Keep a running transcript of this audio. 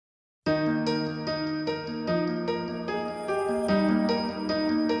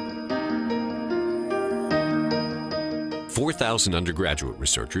4,000 undergraduate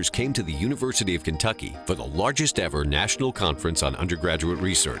researchers came to the University of Kentucky for the largest ever national conference on undergraduate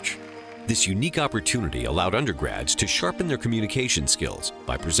research. This unique opportunity allowed undergrads to sharpen their communication skills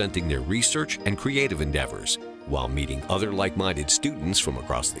by presenting their research and creative endeavors while meeting other like-minded students from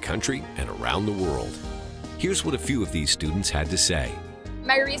across the country and around the world. Here's what a few of these students had to say.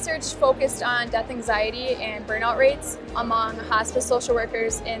 My research focused on death anxiety and burnout rates among hospice social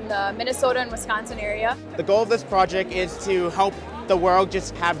workers in the Minnesota and Wisconsin area. The goal of this project is to help the world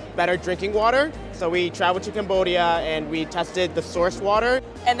just have better drinking water. So we traveled to Cambodia and we tested the source water.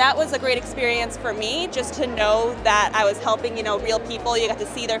 And that was a great experience for me, just to know that I was helping, real people. You got to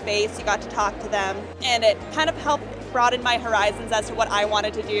see their face, you got to talk to them. And it kind of helped broaden my horizons as to what I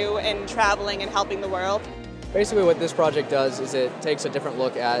wanted to do in traveling and helping the world. Basically what this project does is it takes a different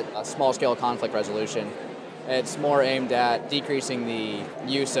look at small-scale conflict resolution. It's more aimed at decreasing the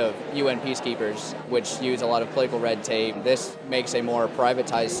use of UN peacekeepers, which use a lot of political red tape. This makes a more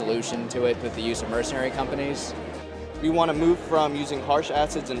privatized solution to it with the use of mercenary companies. We want to move from using harsh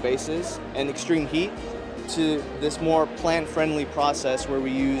acids and bases and extreme heat to this more plant-friendly process where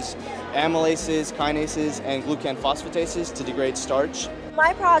we use amylases, kinases, and glucan phosphatases to degrade starch.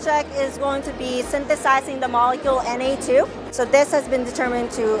 My project is going to be synthesizing the molecule Na2. So this has been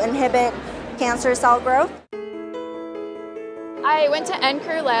determined to inhibit cancer cell growth. I went to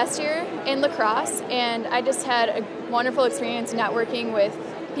NCUR last year in lacrosse, and I just had a wonderful experience networking with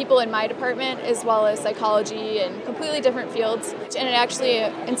people in my department as well as psychology and completely different fields. And it actually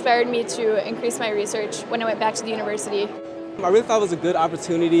inspired me to increase my research when I went back to the university. I really thought it was a good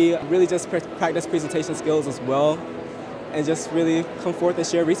opportunity, really just practice presentation skills as well, and just really come forth and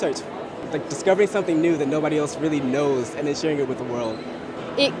share research. Like discovering something new that nobody else really knows and then sharing it with the world.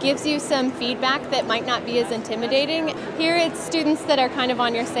 It gives you some feedback that might not be as intimidating. Here it's students that are kind of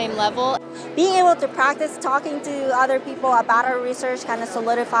on your same level. Being able to practice talking to other people about our research kind of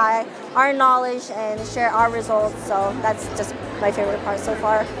solidify our knowledge and share our results, so that's just my favorite part so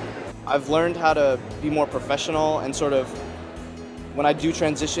far. I've learned how to be more professional and sort of, when I do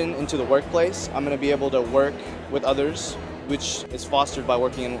transition into the workplace, I'm going to be able to work with others, which is fostered by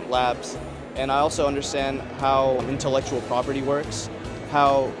working in labs. And I also understand how intellectual property works,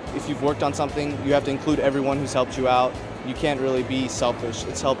 how if you've worked on something, you have to include everyone who's helped you out. You can't really be selfish.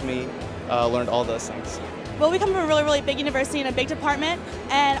 It's helped me learn all those things. Well, we come from a really, really big university and a big department,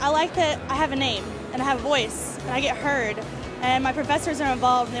 and I like that I have a name and I have a voice and I get heard. And my professors are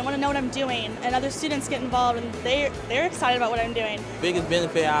involved and they want to know what I'm doing, and other students get involved and they're excited about what I'm doing. The biggest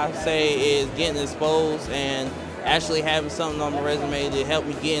benefit I say is getting exposed and actually having something on my resume to help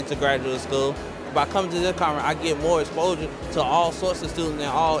me get into graduate school. By coming to this conference, I get more exposure to all sorts of students in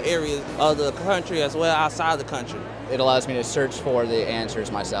all areas of the country as well outside the country. It allows me to search for the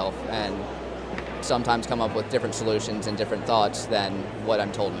answers myself and sometimes come up with different solutions and different thoughts than what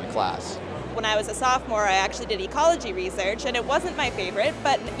I'm told in the class. When I was a sophomore, I actually did ecology research, and it wasn't my favorite,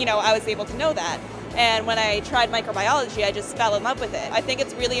 but I was able to know that. And when I tried microbiology, I just fell in love with it. I think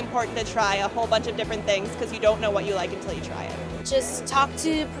it's really important to try a whole bunch of different things because you don't know what you like until you try it. Just talk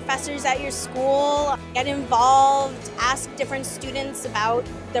to professors at your school, get involved, ask different students about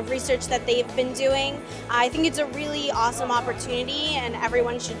the research that they've been doing. I think it's a really awesome opportunity and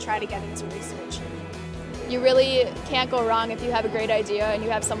everyone should try to get into research. You really can't go wrong if you have a great idea and you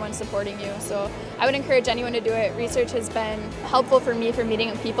have someone supporting you. So I would encourage anyone to do it. Research has been helpful for me for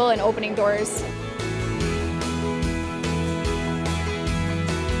meeting people and opening doors.